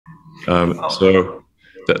So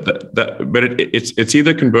but it's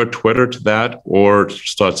either convert Twitter to that or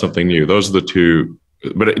start something new. Those are the two,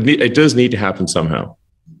 but it does need to happen somehow.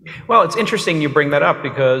 Well, it's interesting you bring that up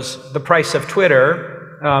because the price of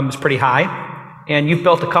Twitter is pretty high, and you've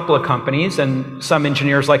built a couple of companies, and some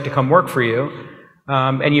engineers like to come work for you,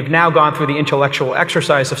 and you've now gone through the intellectual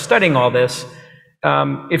exercise of studying all this.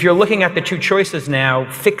 If you're looking at the two choices now,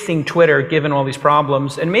 fixing Twitter given all these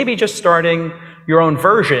problems, and maybe just starting your own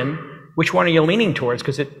version, which one are you leaning towards?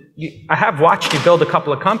 Because I have watched you build a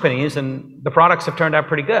couple of companies, and the products have turned out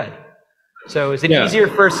pretty good. So is it easier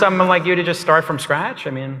for someone like you to just start from scratch? I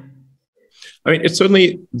mean, it's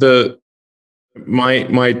certainly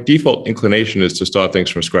my default inclination is to start things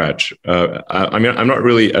from scratch. I'm not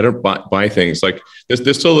really, I don't buy things like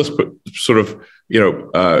there's still this sort of,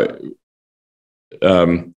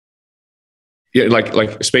 like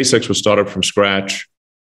SpaceX was started from scratch.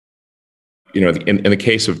 In the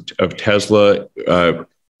case of Tesla,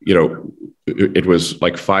 it was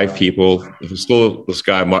like 5 people. There's still this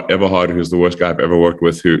guy, Mark Everhard, who's the worst guy I've ever worked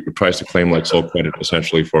with, who tries to claim like sole credit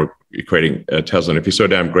essentially for creating Tesla. And if he's so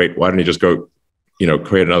damn great, why didn't he just go,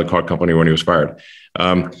 create another car company when he was fired?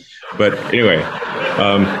 But anyway,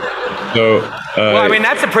 well,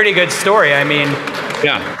 that's a pretty good story.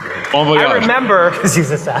 Yeah. I remember,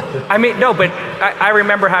 he's assassin. I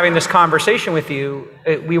remember having this conversation with you.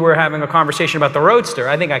 We were having a conversation about the Roadster.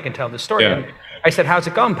 I think I can tell this story. Yeah. And I said, "How's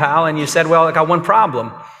it going, pal?" And you said, "Well, I got one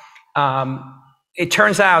problem. It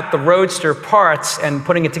turns out the Roadster parts and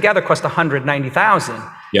putting it together cost $190,000."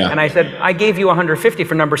 Yeah. And I said, "I gave you $150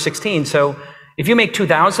 for number 16. So if you make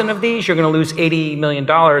 2,000 of these, you're going to lose $80 million."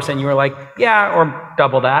 And you were like, "Yeah, or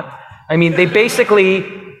double that." They basically,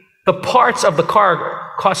 the parts of the car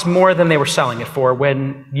cost more than they were selling it for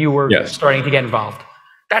when you were starting to get involved.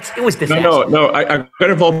 It was disaster. No. I got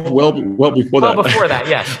involved well before that. Well before that,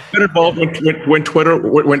 yes. I got involved when Twitter,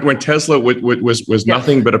 when Tesla was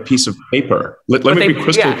nothing but a piece of paper. Let me be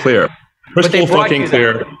crystal clear. Crystal fucking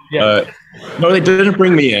clear. No, they didn't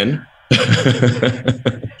bring me in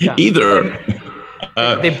either.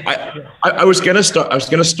 I was gonna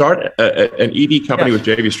start an EV company with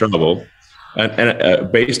JV Strobel.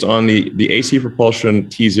 And based on the AC propulsion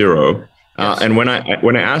T0, and when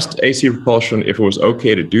I asked AC propulsion if it was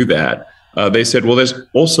okay to do that, they said, "Well, there's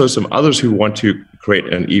also some others who want to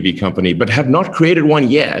create an EV company but have not created one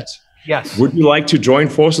yet. Yes. Would you like to join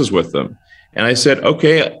forces with them?" And I said,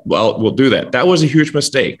 "Okay, well, we'll do that." That was a huge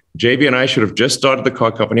mistake. JV and I should have just started the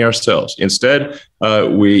car company ourselves. Instead,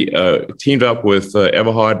 we teamed up with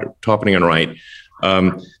Everhard, Topping and Wright.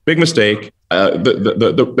 Big mistake.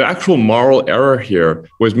 The actual moral error here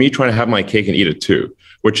was me trying to have my cake and eat it too,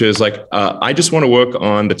 which is like, I just want to work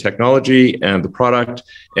on the technology and the product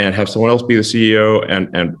and have someone else be the CEO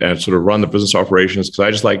and sort of run the business operations, because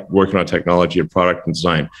I just like working on technology and product and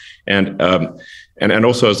design. And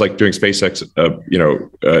also I was like doing SpaceX, at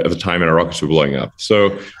the time, and our rockets were blowing up.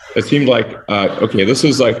 So it seemed like, okay, this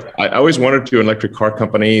is like, I always wanted to do an electric car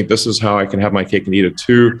company. This is how I can have my cake and eat it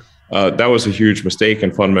too. That was a huge mistake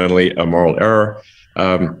and fundamentally a moral error.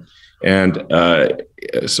 So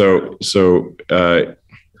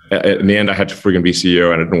in the end, I had to friggin' be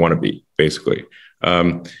CEO, and I didn't want to be, basically.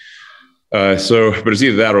 But it's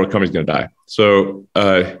either that or the company's going to die. So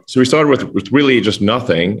we started with really just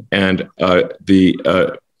nothing, and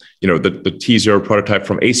the T0 prototype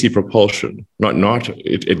from AC propulsion.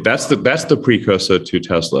 That's the precursor to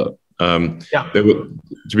Tesla. To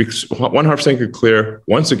be 100% clear,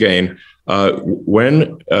 once again,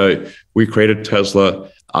 when we created Tesla,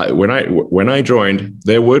 when I joined,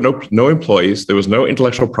 there were no employees, there was no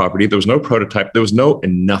intellectual property, there was no prototype, there was no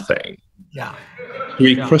nothing. Yeah. To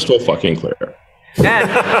be crystal fucking clear. And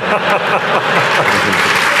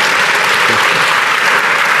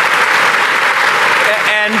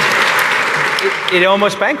it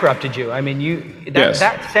almost bankrupted you.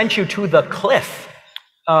 That sent you to the cliff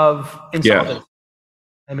of insolvency.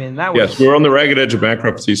 That was... Yes, we were on the ragged edge of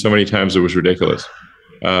bankruptcy so many times it was ridiculous.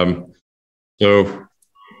 And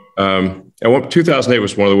 2008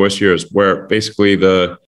 was one of the worst years, where basically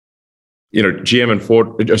GM and Ford,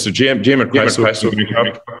 so GM and Chrysler went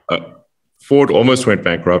bankrupt. Ford almost went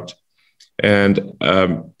bankrupt, and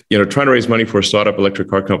trying to raise money for a startup electric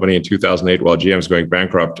car company in 2008 while GM was going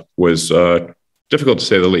bankrupt was difficult to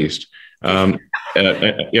say the least.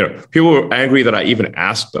 People were angry that I even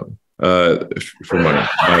asked them for money.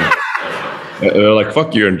 They're like,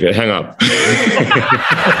 "Fuck you," and hang up.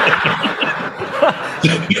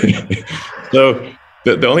 So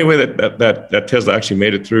the only way that Tesla actually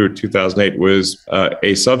made it through 2008 was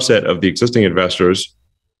a subset of the existing investors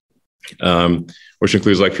which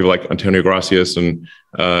includes like people like Antonio Gracias and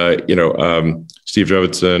Steve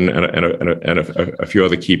Jurvetson and a few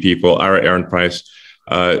other key people, Aaron Price,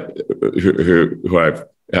 who I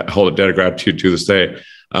hold a debt of gratitude to this day.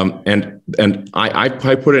 And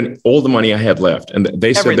I put in all the money I had left, and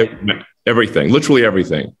they said everything, literally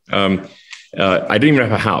everything. I didn't even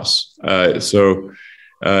have a house, so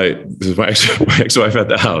this is my ex-wife at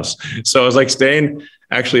the house. So I was like staying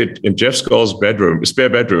actually in Jeff Skull's bedroom, spare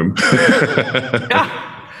bedroom. But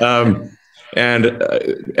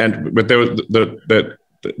there was the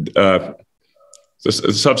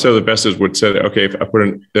subset of the investors would say, okay, if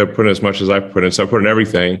they'll put in as much as I put in. So I put in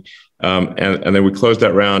everything. And then we closed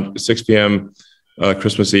that round 6 p.m.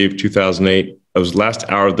 Christmas Eve, 2008. It was the last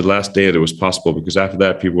hour of the last day that it was possible, because after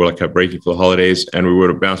that, people were like kept breaking for the holidays, and we would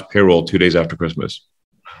have bounced payroll 2 days after Christmas.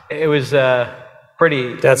 It was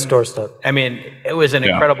pretty... That's doorstep. I mean, it was an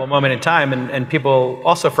incredible moment in time, and people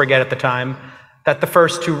also forget at the time that the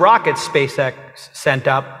first 2 rockets SpaceX sent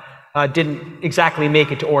up didn't exactly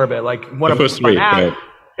make it to orbit. Like one of them spun out.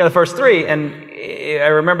 Yeah, the first 3. And I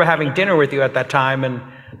remember having dinner with you at that time, and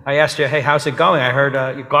I asked you, hey, how's it going? I heard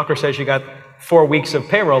Gawker says you got 4 weeks of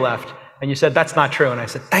payroll left. And you said, that's not true. And I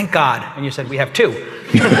said, thank God. And you said, we have 2. And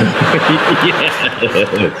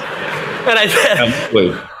I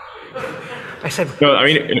said, no, I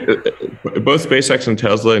mean, both SpaceX and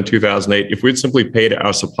Tesla in 2008, if we'd simply paid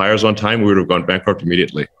our suppliers on time, we would have gone bankrupt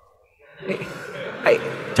immediately.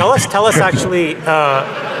 Tell us actually.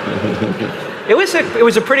 It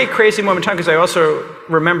was a pretty crazy moment in time, because I also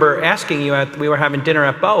remember asking you we were having dinner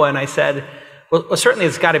at BOA, and I said, well, certainly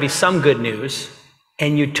there's got to be some good news.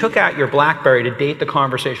 And you took out your BlackBerry to date the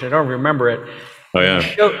conversation. I don't remember it. Oh, yeah.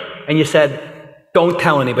 And you said, don't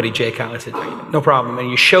tell anybody, Jake. I said, no problem. And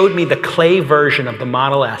you showed me the clay version of the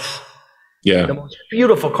Model S. Yeah. The most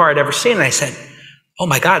beautiful car I'd ever seen. And I said, oh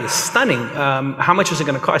my God, it's stunning. How much is it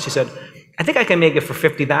going to cost? You said, I think I can make it for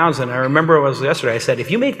 $50,000. I remember it was yesterday. I said, if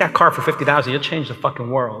you make that car for $50,000, you'll change the fucking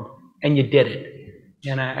world. And you did it.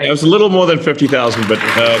 And it was a little more than 50,000, but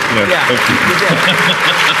yeah, you did.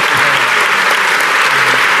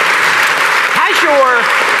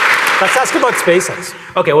 Let's ask about SpaceX.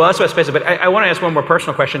 Okay, well, that's about SpaceX, but I want to ask one more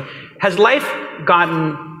personal question. Has life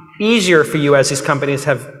gotten easier for you as these companies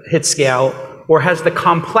have hit scale, or has the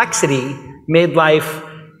complexity made life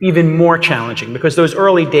even more challenging? Because those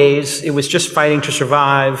early days, it was just fighting to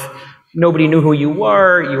survive. Nobody knew who you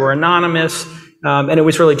were anonymous, and it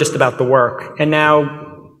was really just about the work. And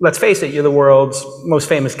now, let's face it, you're the world's most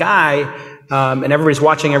famous guy, and everybody's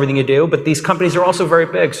watching everything you do, but these companies are also very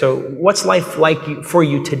big. So what's life like for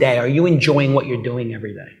you today? Are you enjoying what you're doing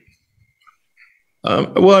every day?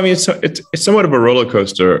 Well, I mean, it's somewhat of a roller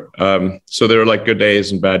coaster. So there are like good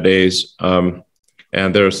days and bad days, and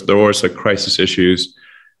there are always like crisis issues.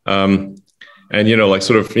 And, like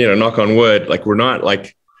sort of, knock on wood, like we're not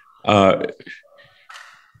like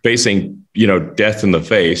facing, death in the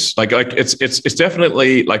face. Like it's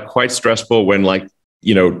definitely like quite stressful when like,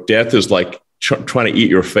 death is like trying to eat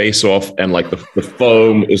your face off, and like the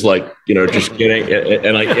foam is like, just getting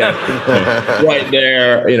and like, right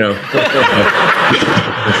there,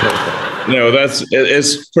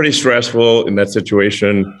 it's pretty stressful in that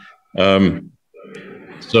situation. So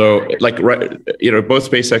like, both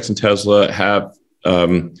SpaceX and Tesla have,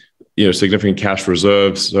 significant cash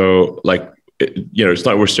reserves. So like, it's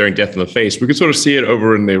not we're staring death in the face. We can sort of see it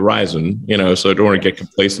over in the horizon, so I don't want to get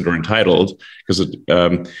complacent or entitled, because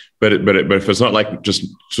but if it's not like just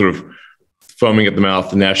sort of foaming at the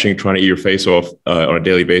mouth and gnashing, trying to eat your face off on a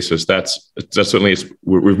daily basis, that's certainly,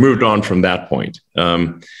 we've moved on from that point,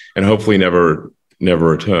 and hopefully never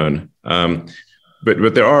return.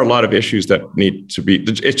 But there are a lot of issues that need to be.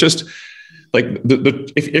 It's just like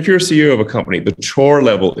if you're a CEO of a company, the chore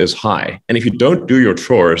level is high, and if you don't do your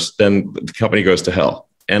chores, then the company goes to hell.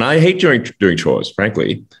 And I hate doing chores,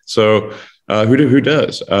 frankly. So who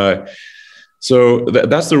does? So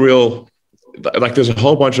that's the real. Like, there's a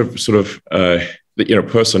whole bunch of sort of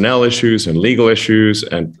personnel issues and legal issues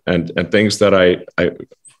and things that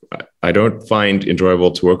I don't find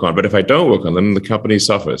enjoyable to work on. But if I don't work on them, the company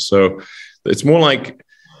suffers. So it's more like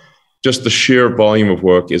just the sheer volume of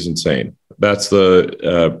work is insane. That's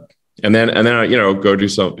the and then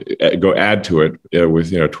go add to it with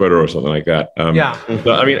Twitter or something like that.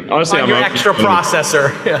 So, I mean, honestly, I'm your extra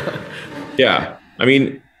processor. Yeah, I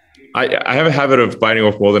mean, I have a habit of biting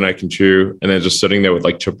off more than I can chew, and then just sitting there with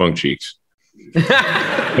like chipmunk cheeks. Tell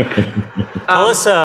us.